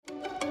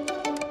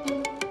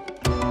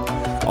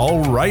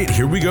All right,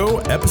 here we go.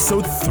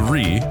 Episode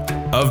 3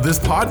 of this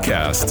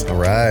podcast.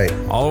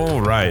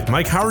 All right.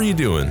 Mike, how are you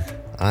doing?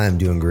 I'm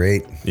doing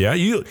great. Yeah,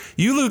 you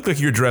look like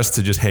you're dressed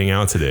to just hang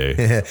out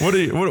today. What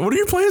are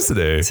your plans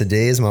today?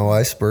 Today is my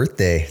wife's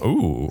birthday.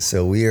 Ooh.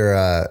 So we are,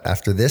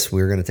 after this,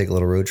 we're going to take a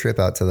little road trip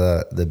out to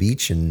the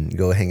beach and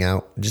go hang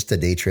out. Just a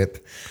day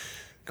trip.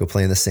 Go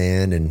play in the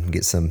sand and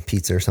get some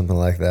pizza or something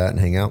like that and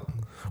hang out.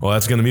 Well,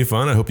 that's going to be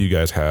fun. I hope you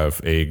guys have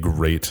a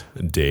great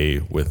day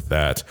with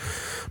that.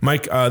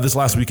 Mike, this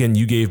last weekend,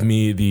 you gave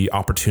me the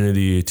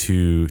opportunity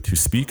to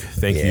speak.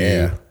 Thank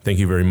you. Thank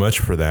you very much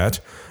for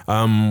that.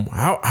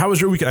 How was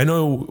your weekend?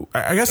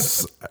 I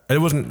guess I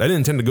didn't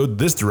intend to go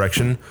this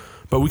direction,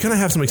 but we kind of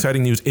have some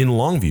exciting news in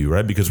Longview,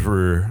 right? Because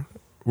we're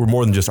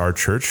more than just our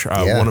church.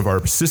 One of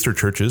our sister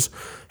churches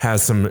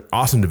has some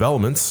awesome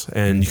developments,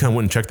 and you kind of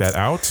went and checked that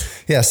out.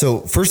 Yeah.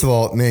 So first of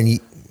all, man,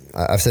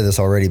 I've said this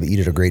already, but you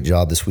did a great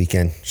job this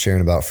weekend sharing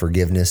about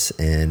forgiveness.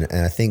 And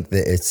I think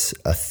that it's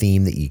a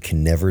theme that you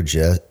can never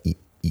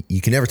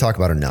talk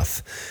about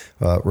enough.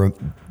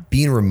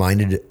 Being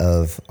reminded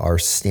of our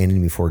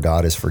standing before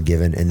God as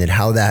forgiven, and then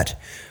how that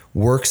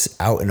works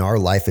out in our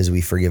life as we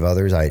forgive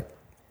others.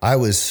 I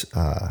was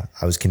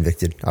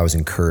convicted. I was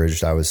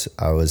encouraged. I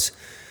was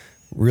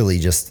really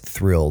just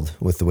thrilled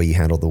with the way you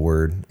handled the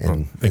word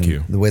and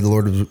the way the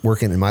Lord was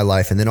working in my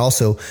life. And then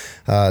also,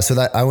 so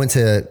that I went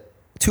to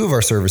 2 of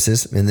our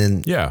services, and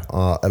then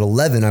at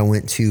 11 I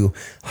went to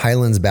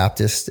Highlands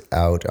Baptist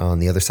out on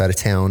the other side of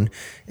town,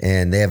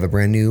 and they have a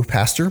brand new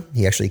pastor.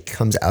 He actually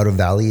comes out of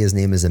Valley. His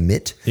name is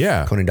Amit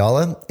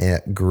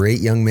Konidala.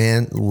 Great young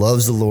man,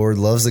 loves the Lord,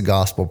 loves the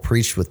gospel,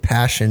 preached with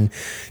passion,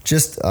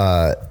 just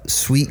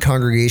sweet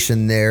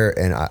congregation there.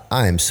 And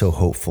I am so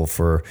hopeful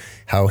for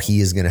how he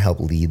is going to help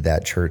lead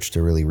that church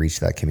to really reach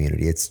that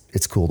community.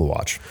 It's cool to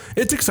watch.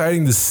 It's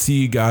exciting to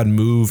see God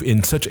move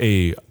in such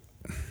a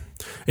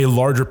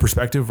larger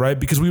perspective, right?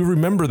 Because we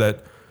remember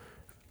that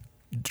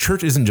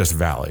church isn't just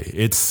Valley.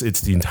 It's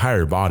the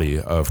entire body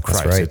of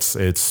Christ.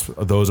 Right. It's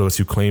those of us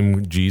who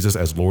claim Jesus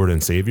as Lord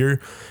and Savior.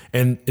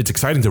 And it's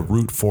exciting to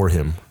root for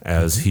him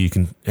as he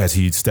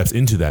steps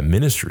into that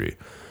ministry.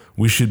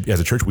 We should, as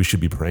a church, we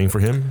should be praying for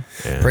him.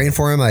 Praying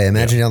for him. I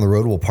imagine down the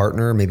road we'll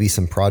partner, maybe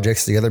some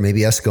projects together,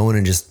 maybe us going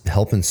and just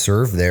help and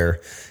serve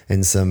there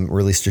in some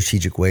really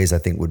strategic ways. I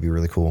think would be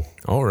really cool.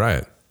 All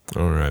right,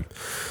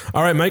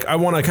 Mike, I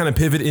want to kind of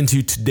pivot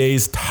into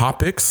today's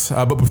topics.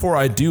 But before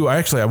I do,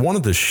 I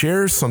wanted to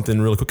share something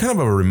really quick, kind of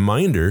a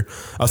reminder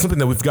of something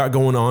that we've got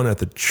going on at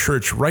the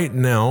church right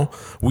now.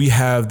 We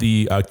have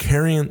the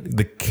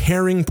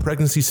Caring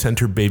Pregnancy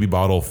Center Baby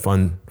Bottle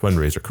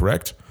fundraiser,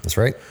 correct? That's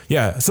right.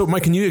 Yeah. So,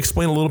 Mike, can you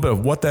explain a little bit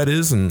of what that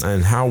is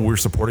and how we're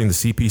supporting the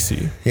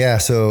CPC? Yeah.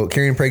 So,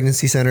 Caring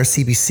Pregnancy Center,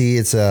 CPC,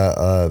 it's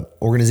a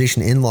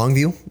organization in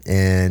Longview,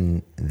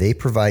 and they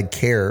provide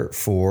care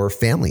for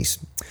families,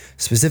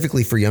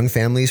 specifically for young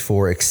families,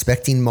 for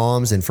expecting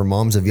moms and for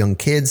moms of young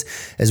kids,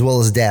 as well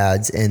as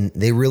dads. And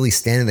they really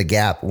stand in the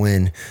gap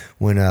when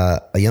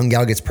a young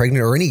gal gets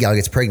pregnant, or any gal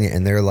gets pregnant,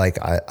 and they're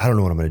like, I don't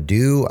know what I'm going to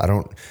do.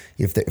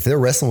 If they're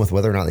wrestling with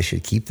whether or not they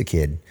should keep the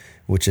kid,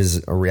 which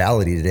is a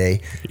reality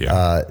today.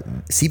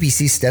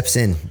 CPC steps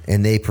in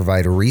and they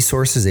provide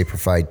resources. They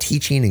provide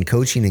teaching and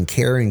coaching and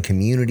care and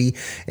community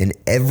and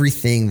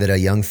everything that a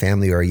young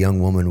family or a young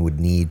woman would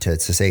need to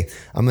say,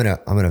 I'm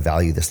gonna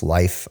value this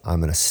life.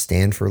 I'm gonna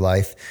stand for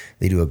life.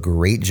 They do a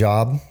great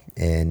job.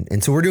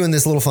 And so we're doing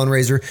this little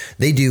fundraiser.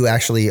 They do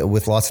actually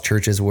with lots of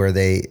churches where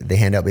they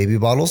hand out baby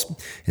bottles.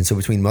 And so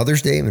between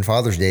Mother's Day and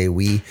Father's Day,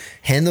 we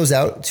hand those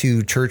out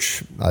to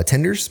church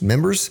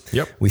members.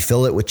 Yep. We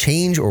fill it with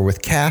change or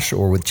with cash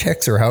or with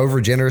checks or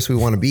however generous we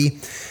want to be.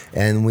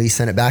 And we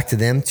send it back to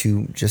them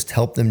to just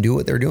help them do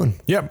what they're doing.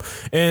 Yep.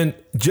 And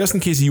just in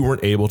case you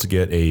weren't able to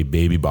get a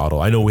baby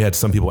bottle, I know we had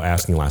some people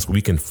asking last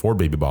weekend for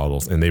baby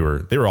bottles, and they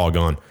were all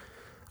gone.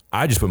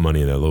 I just put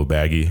money in that little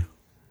baggie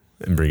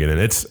and bring it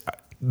in.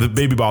 The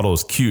baby bottle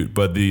is cute,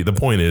 but the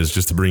point is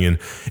just to bring in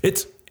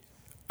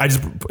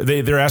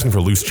they're asking for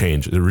loose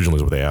change. Originally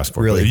is what they asked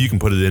for. Really? But you can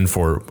put it in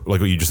for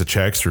like what you just said,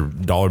 checks or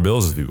dollar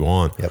bills if you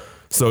want. Yep.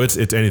 So it's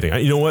anything.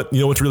 You know what?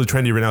 You know what's really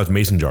trendy right now is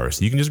mason jars.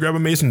 You can just grab a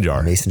mason jar.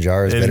 A mason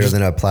jar is better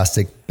than a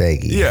plastic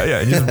baggie. Yeah,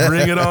 and just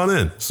bring it on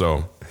in.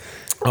 So,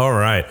 all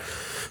right.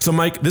 So,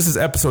 Mike, this is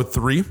episode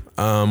 3. We're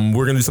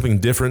going to do something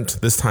different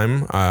this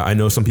time. I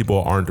know some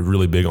people aren't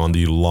really big on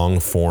the long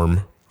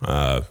form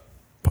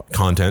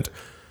content.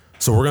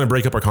 So we're going to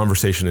break up our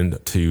conversation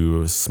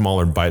into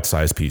smaller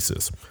bite-sized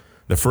pieces.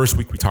 The first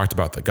week we talked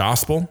about the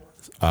gospel.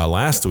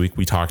 Last week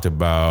we talked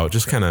about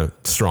just kind of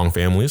strong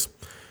families.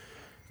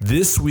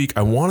 This week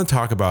I want to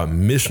talk about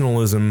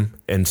missionalism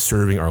and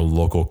serving our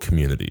local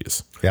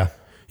communities.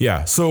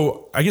 Yeah.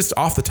 So I guess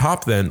off the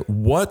top then,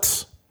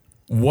 what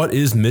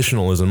is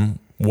missionalism?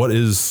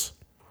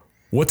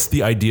 What's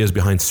the ideas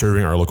behind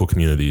serving our local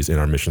communities in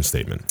our mission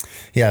statement?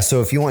 Yeah.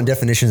 So if you want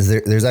definitions,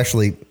 there's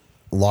actually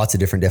lots of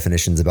different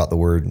definitions about the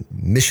word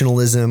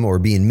missionalism or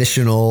being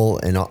missional,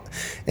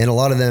 and a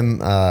lot of them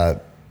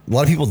a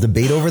lot of people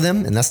debate over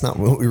them, and that's not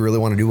what we really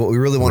want to do. What we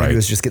really want to do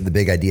is just get the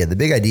big idea. The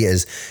big idea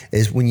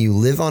is when you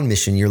live on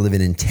mission, you're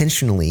living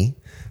intentionally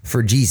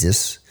for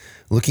Jesus,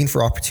 looking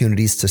for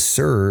opportunities to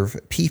serve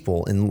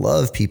people and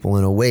love people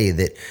in a way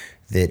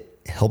that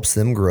helps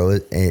them grow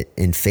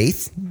in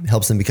faith,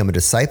 helps them become a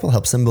disciple,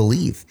 helps them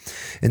believe.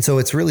 And so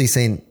it's really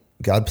saying,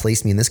 God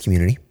placed me in this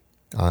community.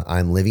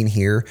 I'm living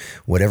here,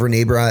 whatever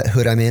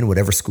neighborhood I'm in,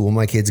 whatever school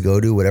my kids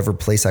go to, whatever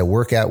place I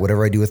work at,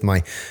 whatever I do with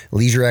my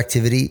leisure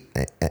activity,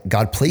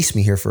 God placed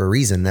me here for a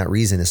reason. That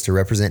reason is to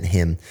represent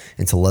him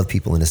and to love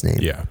people in his name.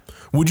 Yeah.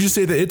 Would you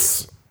say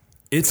that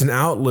it's an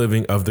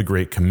outliving of the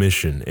Great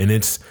Commission? And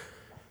it's,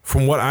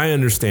 from what I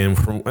understand,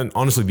 and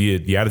honestly,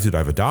 the attitude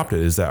I've adopted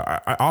is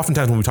that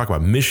oftentimes when we talk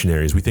about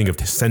missionaries, we think of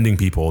sending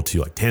people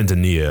to like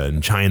Tanzania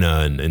and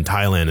China and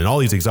Thailand and all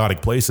these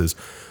exotic places.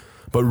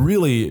 But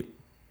really,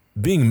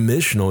 being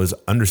missional is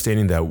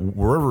understanding that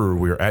wherever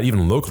we're at,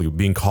 even locally,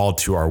 being called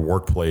to our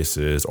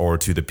workplaces or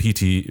to the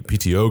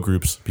PTO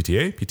groups,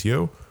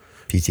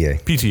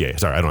 PTA.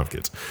 Sorry, I don't have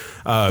kids.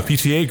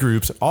 PTA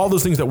groups, all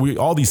those things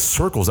all these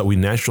circles that we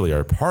naturally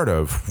are a part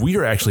of, we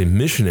are actually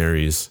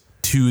missionaries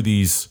to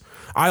these.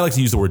 I like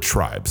to use the word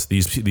tribes.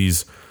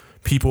 These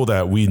people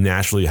that we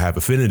naturally have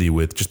affinity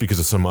with, just because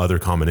of some other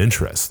common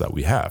interests that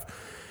we have.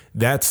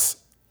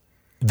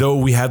 Though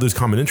we have those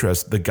common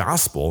interests, the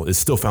gospel is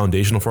still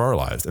foundational for our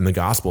lives. And the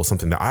gospel is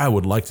something that I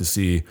would like to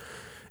see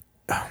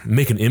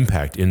make an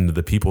impact in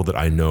the people that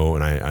I know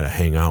and I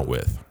hang out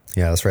with.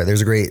 Yeah, that's right.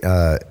 There's a great,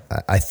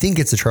 I think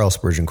it's a Charles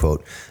Spurgeon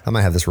quote. I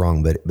might have this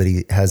wrong, but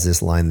he has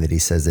this line that he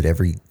says that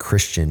every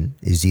Christian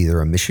is either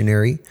a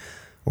missionary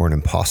or an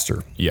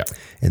imposter. Yeah.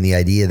 And the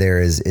idea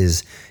there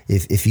is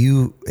if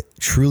you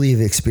truly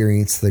have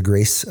experienced the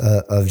grace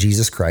of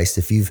Jesus Christ,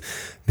 if you've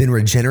been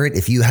regenerate,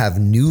 if you have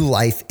new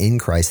life in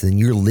Christ, then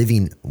you're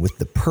living with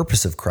the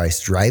purpose of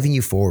Christ driving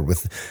you forward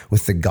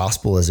with the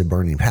gospel as a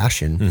burning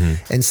passion.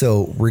 Mm-hmm. And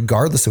so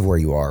regardless of where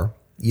you are,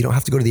 you don't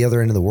have to go to the other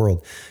end of the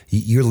world.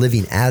 You're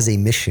living as a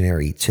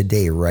missionary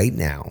today, right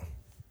now.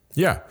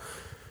 Yeah.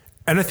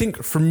 And I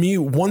think for me,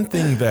 one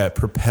thing that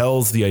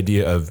propels the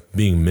idea of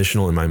being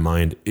missional in my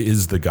mind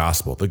is the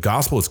gospel. The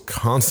gospel is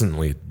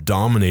constantly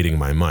dominating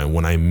my mind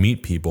when I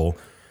meet people,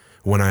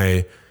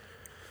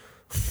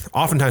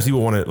 oftentimes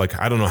people want to, like,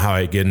 I don't know how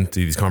I get into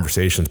these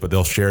conversations, but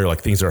they'll share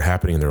like things that are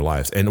happening in their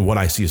lives. And what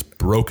I see is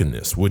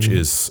brokenness, which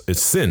is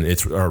sin.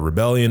 It's a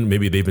rebellion.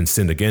 Maybe they've been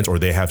sinned against, or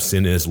they have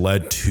sinned and has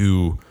led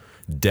to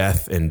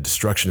death and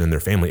destruction in their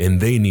family,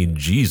 and they need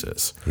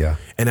Jesus. Yeah.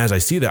 And as I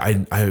see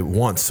that, I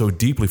want so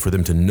deeply for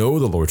them to know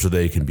the Lord so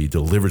they can be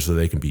delivered, so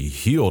they can be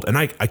healed. And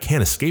I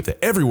can't escape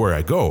that. Everywhere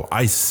I go,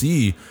 I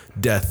see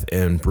death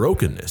and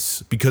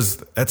brokenness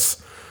because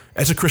that's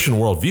a Christian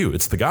worldview.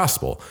 It's the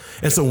gospel.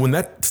 And so when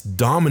that's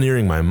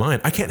domineering my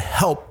mind, I can't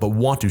help but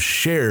want to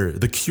share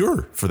the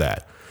cure for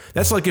that.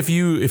 That's like if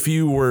you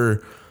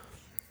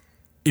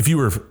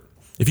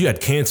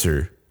had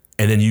cancer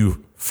and then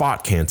you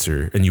fought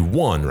cancer and you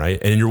won, right?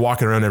 And you're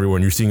walking around everywhere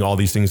and you're seeing all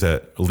these things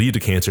that lead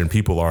to cancer, and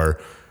people are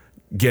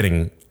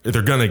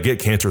they're going to get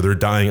cancer, they're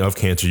dying of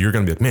cancer. You're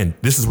going to be like, man,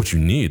 this is what you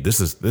need.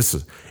 This is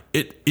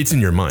it's in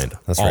your mind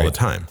all the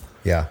time.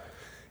 Yeah.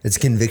 It's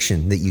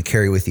conviction that you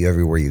carry with you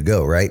everywhere you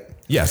go, right?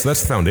 Yeah. So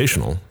that's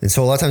foundational. And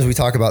so a lot of times we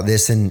talk about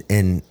this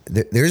and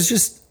there's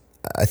just,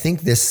 I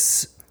think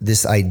this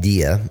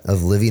idea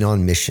of living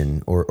on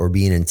mission or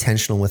being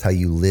intentional with how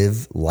you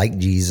live like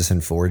Jesus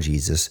and for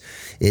Jesus,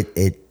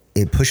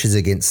 it pushes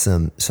against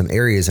some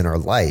areas in our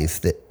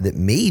life that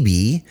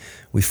maybe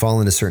we fall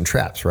into certain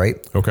traps, right?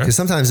 Okay. Because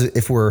sometimes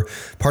if we're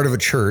part of a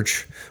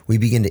church, we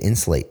begin to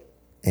insulate.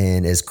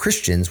 And as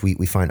Christians,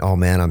 we find, oh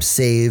man, I'm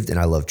saved and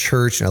I love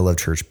church and I love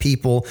church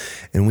people.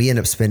 And we end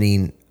up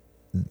spending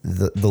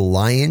the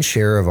lion's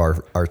share of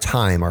our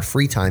time, our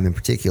free time in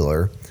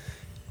particular,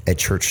 at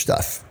church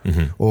stuff.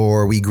 Mm-hmm.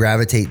 Or we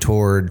gravitate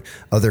toward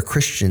other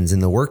Christians in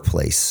the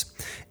workplace.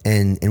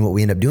 And what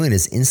we end up doing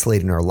is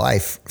insulating our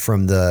life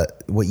from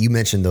what you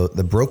mentioned,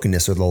 the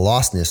brokenness or the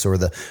lostness or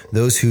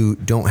those who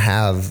don't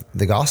have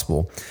the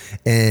gospel.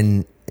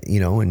 And, you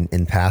know,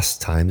 in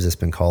past times, it's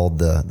been called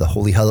the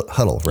holy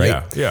huddle, right?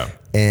 Yeah, yeah.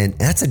 And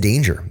that's a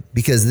danger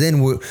because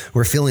then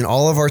we're filling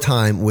all of our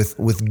time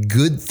with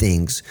good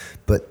things,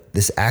 but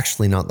this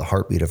actually not the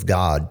heartbeat of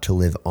God to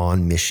live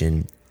on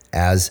mission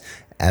as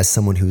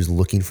someone who's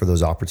looking for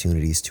those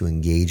opportunities to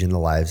engage in the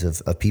lives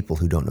of people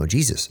who don't know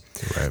Jesus.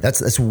 Right.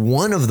 That's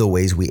one of the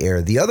ways we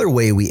err. The other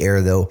way we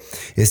err, though,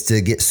 is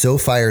to get so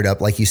fired up.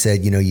 Like you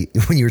said, you know,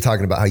 when you were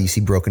talking about how you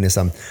see brokenness,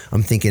 I'm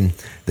thinking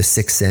The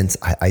Sixth Sense.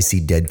 I see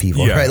dead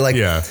people, right? Like,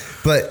 yeah.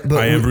 But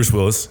I am Bruce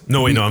Willis.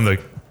 No, wait, no, I'm the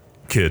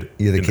kid.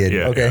 You're the kid.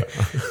 Yeah, okay.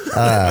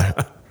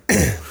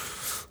 Yeah.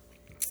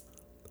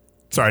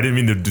 Sorry, I didn't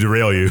mean to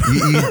derail you.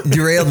 You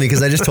derailed me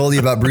because I just told you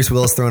about Bruce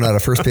Willis throwing out a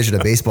first pitch at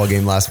a baseball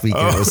game last week.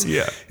 And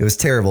it was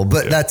terrible.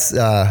 But that's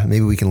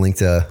maybe we can link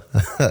to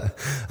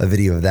a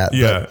video of that.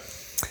 Yeah.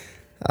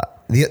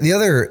 But, the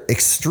other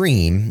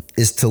extreme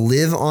is to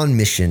live on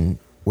mission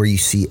where you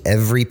see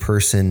every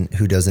person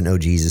who doesn't know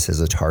Jesus as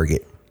a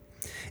target.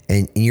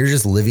 and you're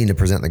just living to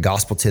present the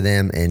gospel to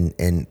them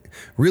and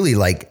really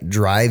like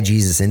drive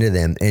Jesus into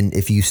them. And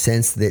if you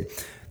sense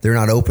that they're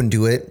not open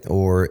to it,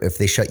 or if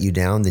they shut you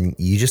down, then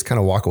you just kind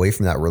of walk away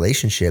from that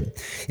relationship.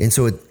 And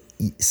so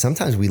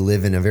sometimes we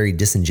live in a very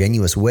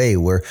disingenuous way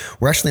where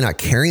we're actually not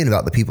caring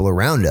about the people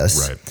around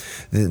us. Right.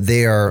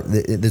 They are,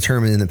 the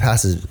term in the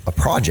past is a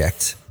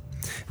project.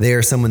 They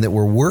are someone that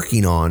we're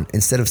working on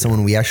instead of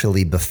someone we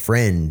actually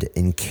befriend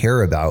and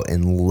care about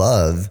and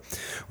love,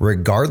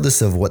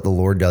 regardless of what the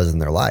Lord does in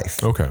their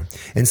life. Okay.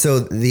 And so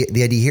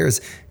the idea here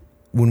is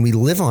when we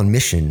live on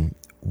mission,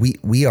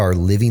 we are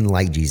living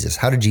like Jesus.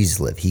 How did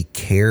Jesus live? He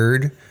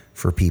cared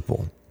for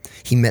people.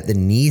 He met the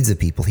needs of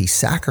people. He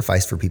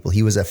sacrificed for people.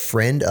 He was a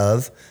friend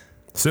of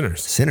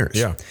sinners.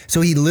 Yeah.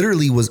 So he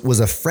literally was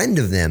a friend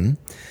of them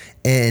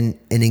and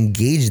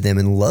engaged them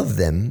and loved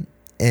them.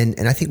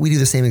 And I think we do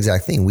the same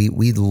exact thing.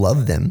 We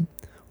love them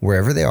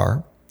wherever they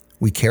are.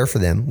 We care for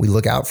them. We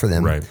look out for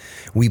them. Right.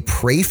 We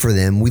pray for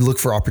them. We look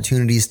for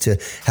opportunities to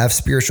have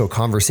spiritual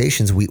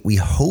conversations. We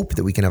hope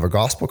that we can have a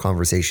gospel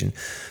conversation.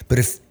 But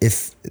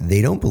if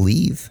they don't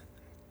believe,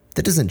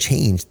 that doesn't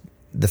change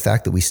the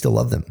fact that we still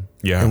love them.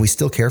 Yeah. And we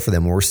still care for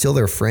them, and we're still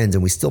their friends,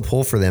 and we still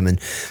pull for them and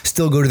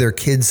still go to their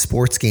kids'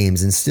 sports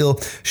games and still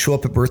show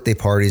up at birthday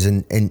parties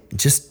and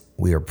just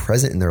we are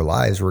present in their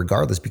lives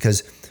regardless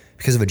because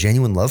of a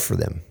genuine love for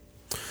them.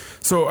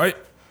 So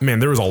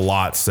there was a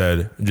lot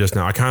said just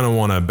now. I kind of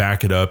want to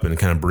back it up and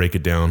kind of break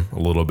it down a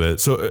little bit.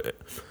 So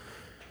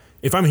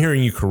if I'm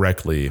hearing you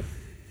correctly,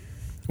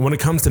 when it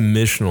comes to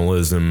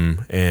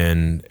missionalism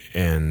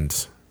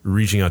and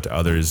reaching out to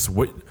others,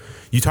 what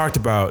you talked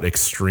about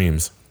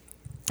extremes,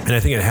 and I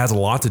think it has a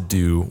lot to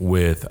do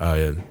with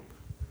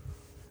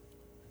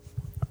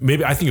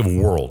maybe I think of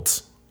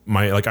worlds.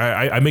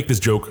 I make this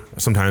joke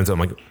sometimes. I'm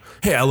like,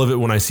 hey, I love it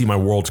when I see my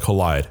worlds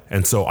collide.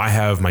 And so I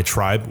have my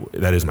tribe,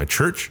 that is my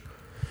church.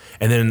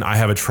 And then I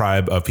have a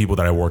tribe of people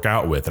that I work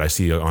out with that I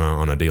see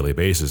on a daily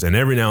basis. And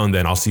every now and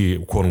then I'll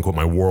see, quote unquote,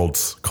 my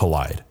worlds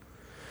collide.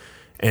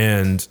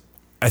 And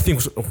I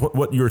think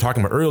what you were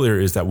talking about earlier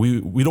is that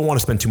we don't want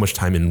to spend too much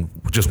time in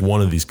just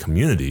one of these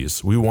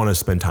communities. We want to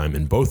spend time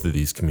in both of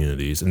these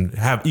communities and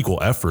have equal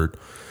effort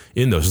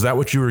in those. Is that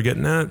what you were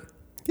getting at?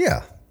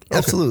 Yeah,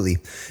 absolutely.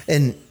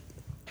 And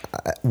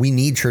we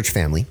need church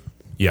family.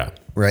 Yeah.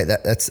 Right.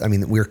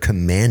 We're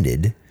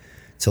commanded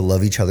to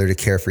love each other, to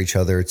care for each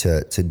other,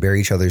 to bear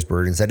each other's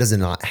burdens. That does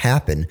not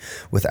happen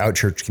without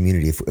church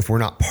community. If we're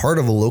not part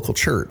of a local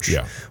church,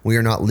 we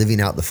are not living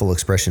out the full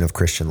expression of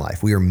Christian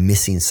life. We are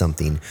missing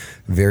something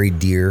very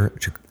dear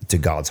to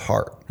God's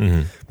heart.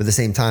 Mm-hmm. But at the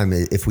same time,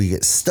 if we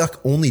get stuck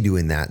only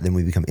doing that, then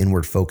we become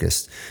inward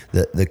focused.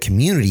 The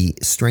community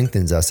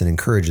strengthens us and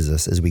encourages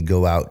us as we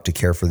go out to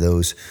care for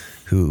those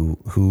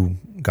who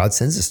God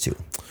sends us to.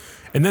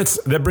 And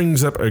that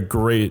brings up a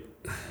great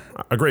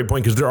point,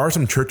 because there are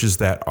some churches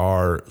that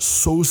are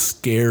so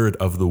scared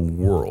of the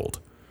world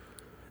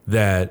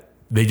that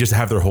they just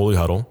have their holy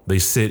huddle. They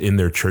sit in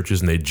their churches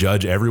and they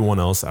judge everyone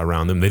else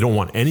around them. They don't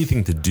want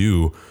anything to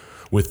do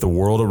with the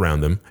world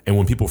around them. And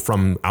when people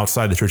from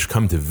outside the church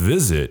come to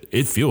visit,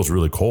 it feels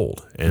really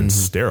cold and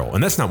sterile.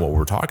 And that's not what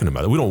we're talking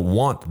about. We don't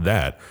want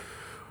that.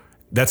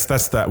 That's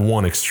that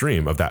one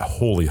extreme of that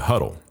holy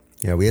huddle.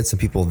 Yeah, we had some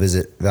people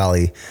visit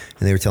Valley,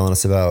 and they were telling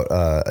us about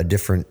a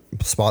different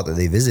spot that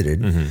they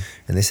visited, and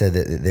they said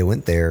that they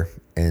went there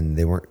and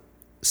they weren't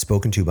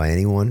spoken to by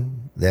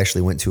anyone. They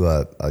actually went to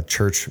a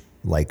church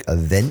like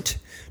event,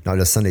 not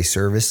a Sunday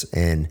service,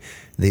 and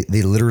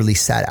they literally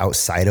sat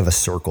outside of a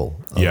circle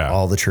of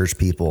all the church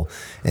people,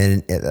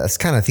 and that's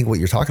kind of I think what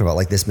you're talking about,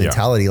 like this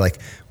mentality, like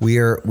we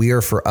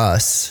are for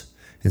us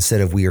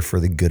instead of we are for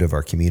the good of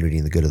our community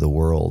and the good of the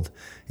world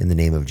in the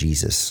name of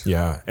Jesus.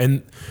 Yeah,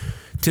 and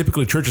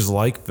typically churches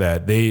like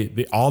that,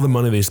 they all the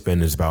money they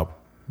spend is about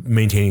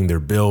maintaining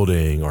their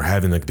building or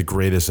having like the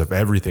greatest of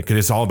everything, because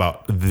it's all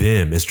about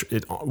them.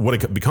 What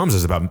it becomes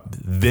is about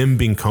them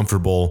being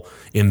comfortable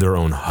in their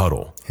own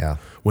huddle. Yeah.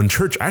 When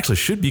church actually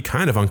should be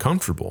kind of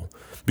uncomfortable,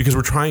 because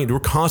we're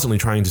constantly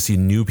trying to see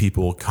new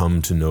people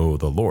come to know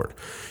the Lord.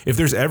 If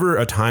there's ever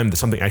a time that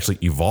something actually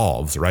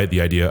evolves, right?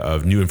 The idea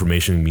of new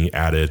information being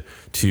added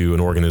to an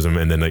organism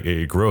and then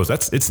it grows,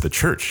 it's the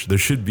church. There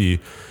should be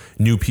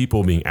new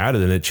people being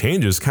added, and it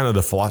changes kind of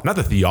the philosophy, not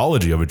the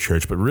theology of a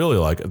church, but really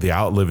like the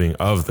outliving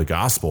of the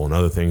gospel and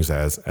other things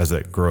as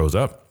it grows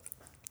up.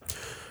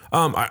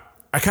 I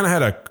kind of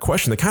had a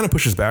question that kind of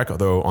pushes back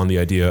though on the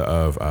idea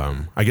of,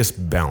 I guess,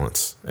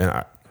 balance,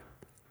 and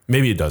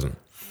maybe it doesn't.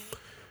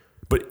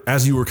 But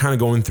as you were kind of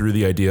going through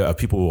the idea of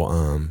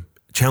people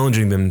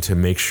challenging them to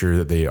make sure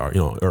that they are,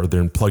 or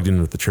they're plugged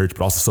in with the church,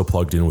 but also still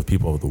plugged in with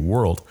people of the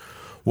world,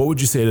 what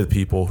would you say to the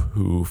people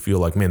who feel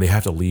like, man, they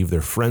have to leave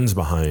their friends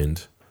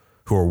behind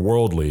who are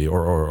worldly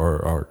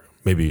or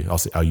maybe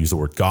I'll use the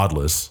word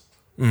godless.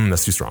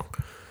 That's too strong.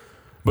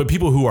 But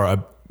people who are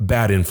a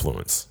bad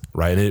influence,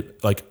 right?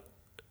 And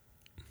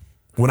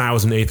when I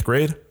was in 8th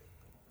grade,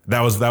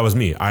 that was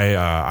me.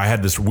 I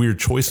had this weird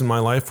choice in my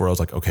life where I was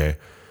like, okay,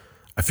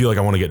 I feel like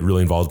I want to get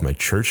really involved with my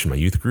church and my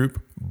youth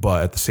group,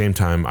 but at the same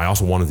time, I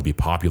also wanted to be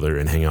popular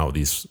and hang out with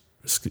these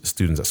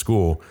students at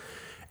school.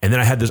 And then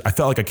I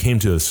felt like I came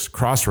to this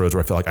crossroads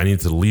where I felt like I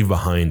needed to leave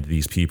behind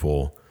these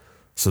people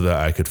so that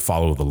I could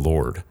follow the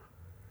Lord.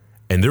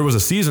 And there was a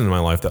season in my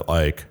life that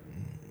like,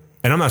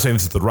 and I'm not saying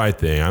this is the right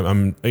thing.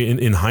 I'm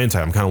in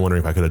hindsight, I'm kind of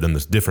wondering if I could have done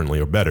this differently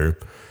or better,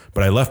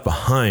 but I left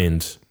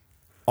behind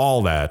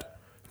all that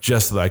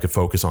just so that I could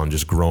focus on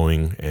just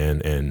growing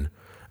and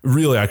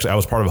really actually I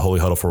was part of a Holy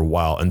Huddle for a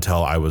while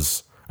until I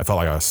felt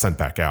like I was sent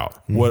back out.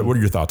 Mm-hmm. What are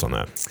your thoughts on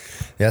that?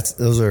 Yeah,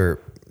 those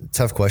are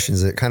tough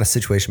questions. Kind of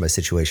situation by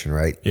situation,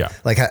 right? Yeah.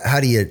 Like how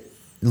do you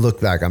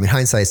look back? I mean,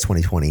 hindsight's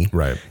 20/20,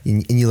 right?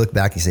 And you look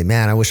back and you say,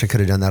 "Man, I wish I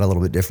could have done that a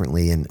little bit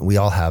differently." And we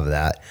all have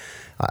that.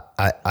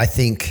 I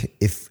think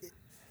if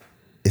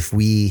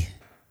we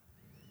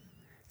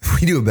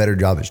do a better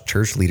job as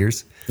church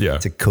leaders,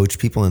 to coach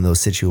people in those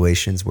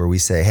situations where we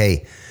say,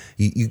 "Hey,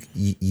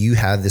 you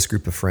have this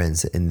group of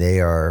friends and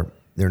they're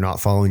not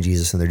following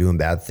Jesus and they're doing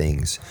bad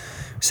things."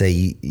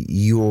 Say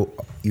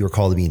you're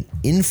called to be an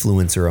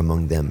influencer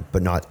among them,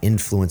 but not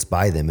influenced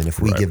by them. And if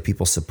we give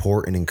people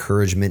support and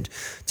encouragement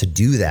to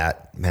do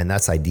that, man,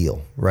 that's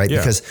ideal, right?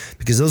 Yeah.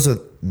 Because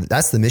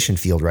that's the mission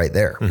field right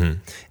there. Mm-hmm.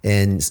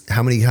 And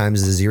how many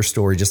times is your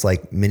story, just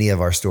like many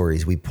of our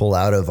stories, we pull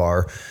out of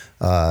our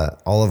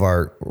all of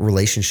our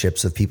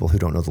relationships of people who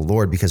don't know the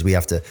Lord because we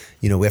have to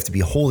be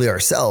holy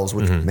ourselves,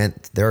 which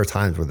meant there are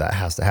times where that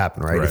has to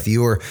happen, right? If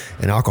you are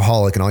an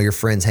alcoholic and all your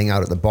friends hang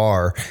out at the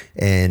bar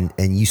and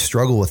you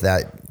struggle with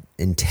that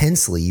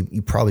intensely,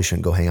 you probably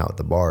shouldn't go hang out at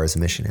the bar as a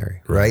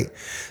missionary, right?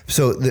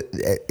 So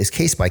it's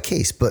case by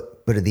case,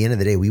 but at the end of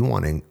the day, we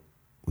want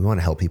to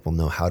help people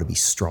know how to be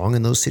strong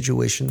in those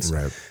situations,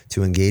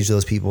 to engage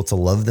those people, to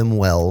love them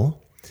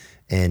well,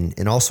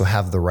 and also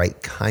have the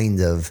right kind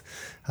of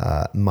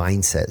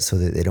mindset so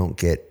that they don't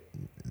get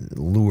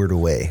lured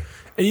away.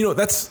 And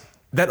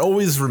that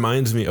always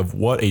reminds me of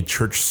what a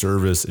church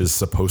service is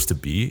supposed to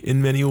be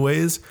in many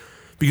ways.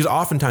 Because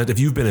oftentimes, if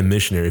you've been a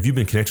missionary, if you've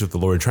been connected with the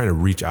Lord, trying to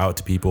reach out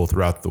to people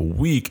throughout the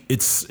week,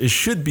 it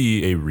should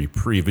be a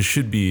reprieve. It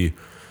should be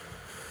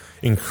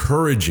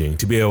encouraging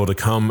to be able to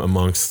come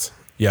amongst.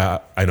 Yeah,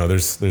 I know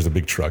there's a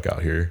big truck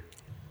out here.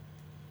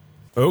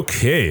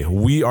 Okay,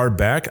 we are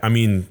back. I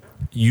mean,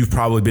 you've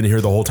probably been here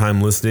the whole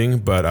time listening,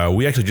 but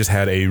we actually just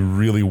had a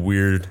really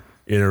weird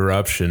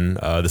interruption.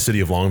 The city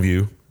of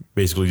Longview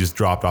basically just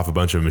dropped off a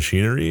bunch of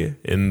machinery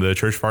in the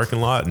church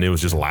parking lot, and it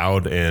was just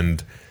loud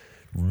and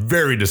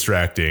very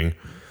distracting.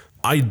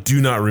 I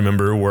do not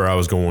remember where I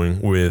was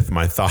going with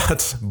my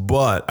thoughts,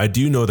 but I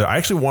do know that I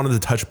actually wanted to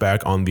touch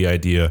back on the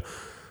idea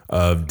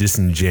of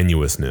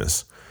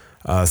disingenuousness.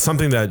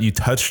 Something that you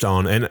touched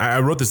on, and I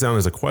wrote this down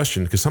as a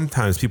question because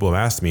sometimes people have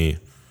asked me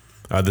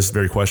this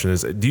very question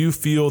is, do you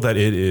feel that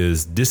it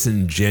is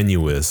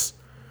disingenuous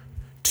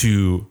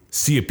to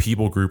see a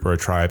people group or a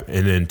tribe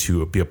and then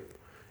to be I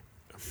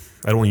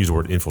don't want to use the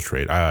word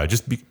infiltrate, I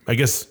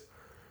guess,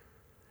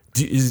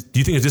 do you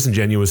think it's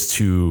disingenuous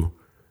to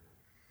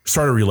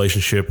start a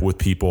relationship with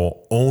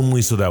people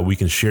only so that we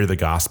can share the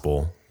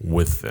gospel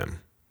with them?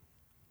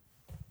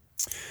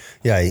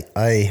 Yeah,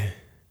 I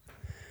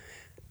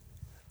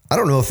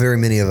don't know if very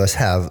many of us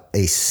have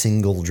a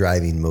single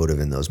driving motive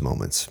in those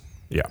moments.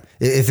 Yeah.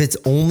 If it's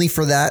only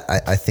for that,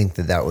 I think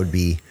that would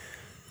be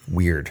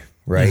weird,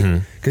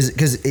 right?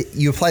 Because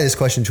you apply this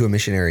question to a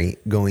missionary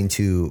going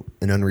to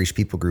an unreached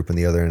people group on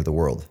the other end of the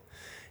world.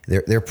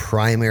 Their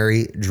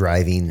primary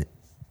driving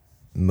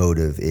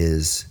motive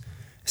is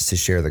to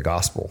share the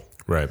gospel.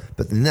 Right.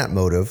 But in that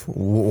motive,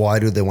 why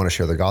do they want to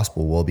share the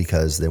gospel? Well,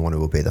 because they want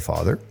to obey the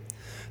Father.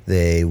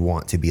 They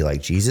want to be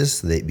like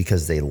Jesus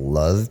because they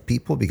love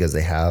people, because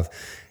they have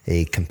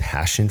a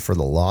compassion for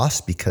the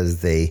lost,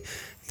 because they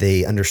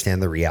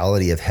understand the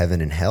reality of heaven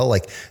and hell.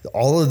 Like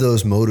all of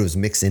those motives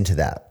mix into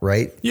that,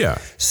 right? Yeah.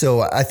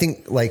 So I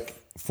think like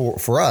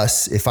for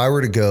us, if I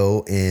were to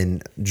go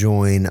and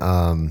join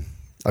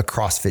a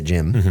CrossFit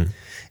gym,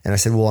 and I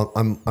said, well,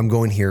 I'm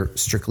going here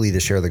strictly to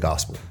share the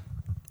gospel,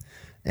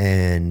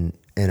 and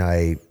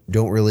I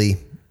don't really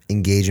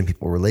engage in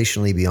people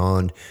relationally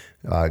beyond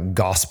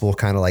gospel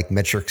kind of like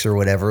metrics or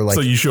whatever. Like,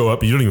 so you show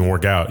up, you don't even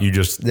work out. You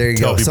just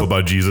tell people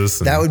about Jesus.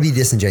 That would be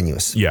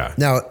disingenuous. Yeah.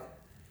 Now,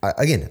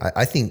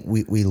 I think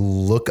we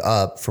look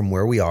up from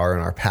where we are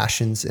and our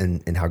passions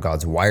and how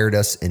God's wired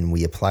us, and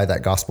we apply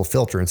that gospel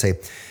filter and say,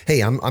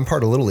 hey, I'm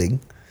part of Little League,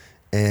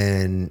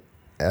 and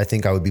I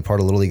think I would be part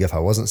of Little League if I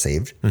wasn't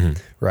saved,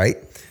 right?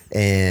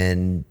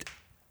 And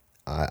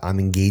I'm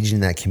engaged in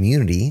that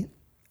community,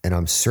 and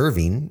I'm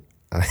serving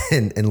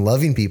and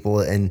loving people,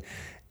 and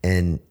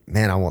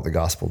man, I want the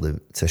gospel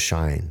to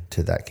shine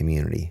to that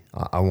community.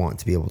 I want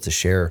to be able to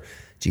share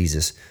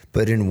Jesus,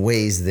 but in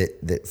ways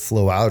that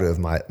flow out of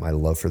my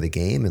love for the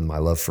game and my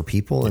love for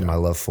people and my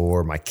love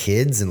for my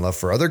kids and love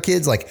for other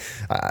kids. Like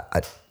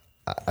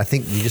I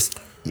think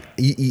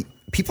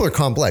people are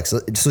complex,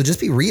 so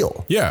just be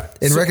real. Yeah.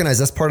 And recognize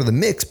that's part of the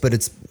mix, but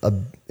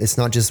it's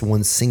not just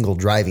one single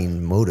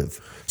driving motive.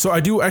 So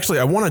I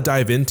want to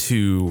dive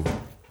into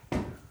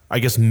I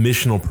guess,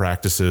 missional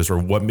practices, or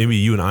what maybe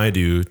you and I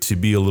do to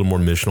be a little more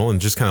missional,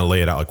 and just kind of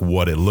lay it out like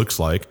what it looks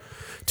like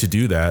to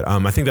do that.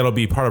 I think that'll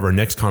be part of our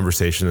next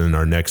conversation in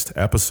our next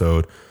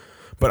episode.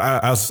 But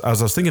as I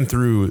was thinking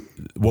through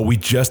what we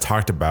just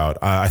talked about,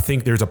 I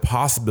think there's a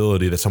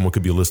possibility that someone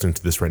could be listening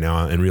to this right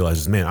now and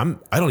realizes, man,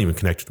 I don't even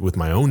connect with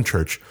my own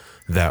church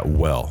that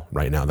well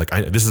right now. Like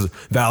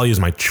Valley is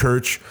my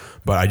church,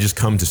 but I just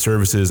come to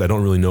services. I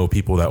don't really know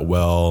people that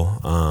well.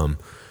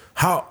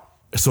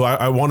 So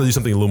I want to do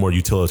something a little more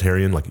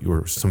utilitarian, like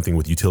or something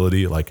with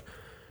utility. Like,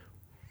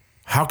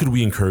 how could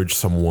we encourage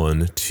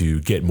someone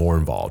to get more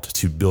involved,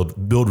 to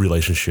build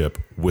relationship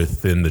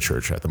within the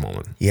church at the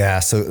moment? Yeah.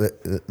 So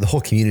the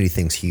whole community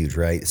thing's huge,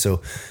 right?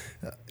 So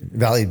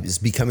Valley is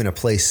becoming a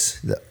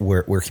place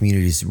where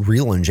community is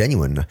real and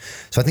genuine.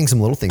 So I think some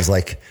little things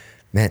like,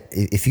 man,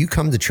 if you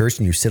come to church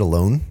and you sit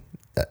alone,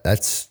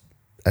 that's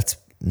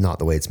not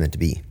the way it's meant to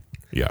be.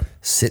 Yeah.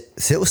 Sit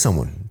with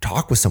someone,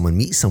 talk with someone,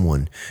 meet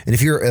someone. And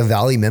if you're a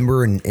Valley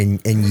member and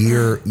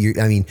you're,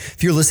 I mean,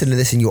 if you're listening to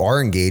this and you are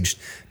engaged,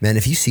 man,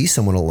 if you see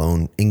someone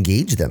alone,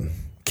 engage them,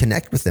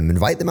 connect with them,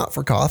 invite them out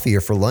for coffee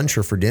or for lunch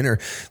or for dinner.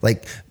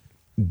 Like,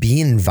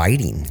 be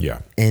inviting. Yeah.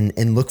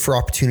 And look for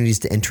opportunities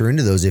to enter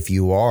into those. If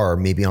you are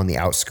maybe on the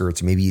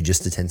outskirts, maybe you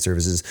just attend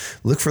services,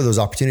 look for those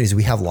opportunities.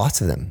 We have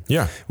lots of them.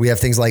 Yeah. We have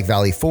things like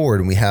Valley Forward,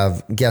 and we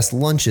have guest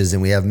lunches,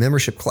 and we have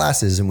membership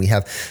classes, and we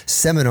have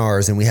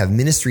seminars, and we have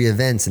ministry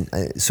events.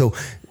 And so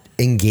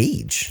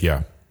engage.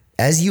 Yeah.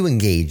 As you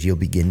engage, you'll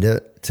begin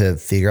to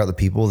figure out the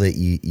people that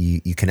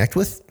you connect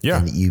with, yeah,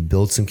 and that you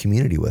build some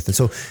community with. And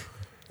so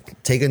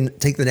take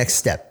the next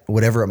step,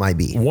 whatever it might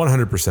be.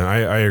 100%.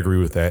 I agree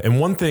with that. And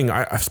one thing,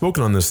 I've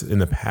spoken on this in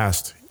the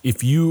past.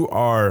 If you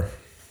are,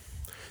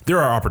 there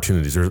are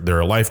opportunities, there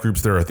are life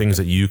groups, there are things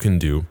that you can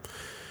do.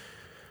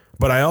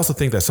 But I also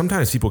think that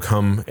sometimes people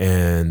come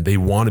and they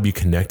want to be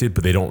connected,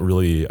 but they don't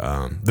really,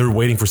 they're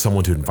waiting for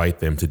someone to invite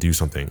them to do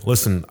something.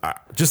 Listen,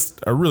 just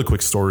a really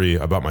quick story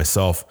about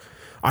myself.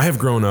 I have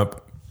grown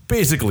up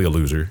basically a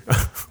loser.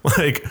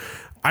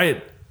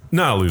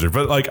 Not a loser,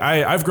 but like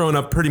I've grown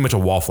up pretty much a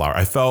wallflower.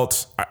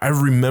 I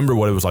remember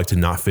what it was like to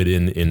not fit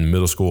in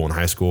middle school and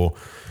high school.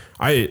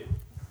 I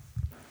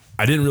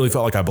didn't really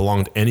feel like I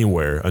belonged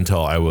anywhere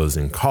until I was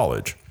in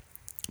college.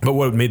 But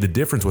what made the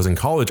difference was in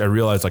college, I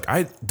realized like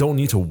I don't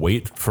need to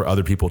wait for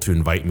other people to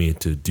invite me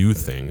to do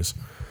things.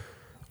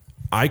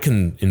 I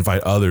can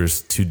invite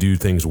others to do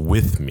things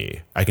with me.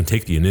 I can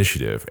take the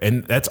initiative.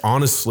 And that's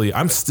honestly,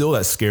 I'm still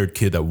that scared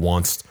kid that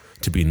wants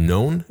to be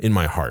known in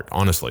my heart,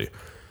 honestly.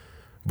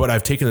 But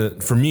I've taken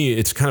it, for me,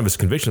 it's kind of this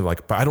conviction of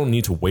like, but I don't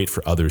need to wait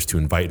for others to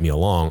invite me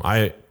along.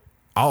 I'm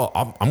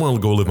going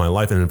to go live my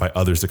life and invite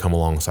others to come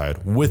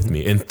alongside with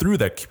me. And through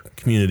that,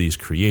 community is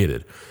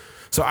created.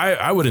 So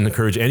I would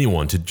encourage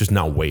anyone to just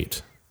not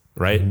wait,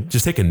 right? Mm-hmm.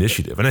 Just take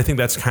initiative. And I think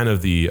that's kind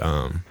of the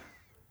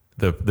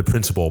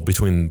principle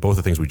between both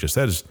the things we just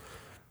said is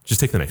just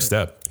take the next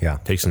step. Yeah.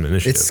 Take some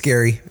initiative. It's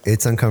scary.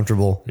 It's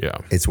uncomfortable. Yeah.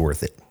 It's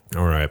worth it.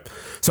 All right.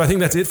 So I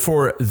think that's it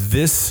for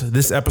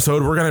this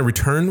episode. We're going to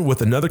return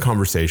with another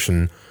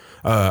conversation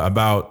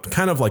about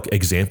kind of like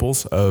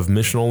examples of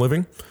missional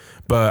living.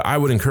 But I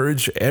would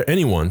encourage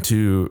anyone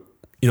to,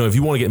 if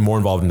you want to get more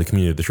involved in the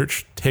community of the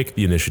church, take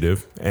the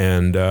initiative.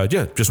 And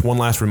just one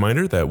last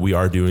reminder that we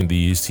are doing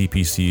the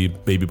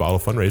CPC baby bottle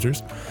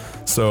fundraisers.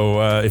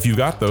 So if you've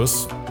got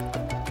those,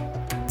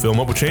 fill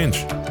them up with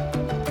change.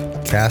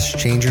 Cash,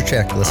 change, or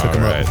check. Let's hook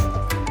them up.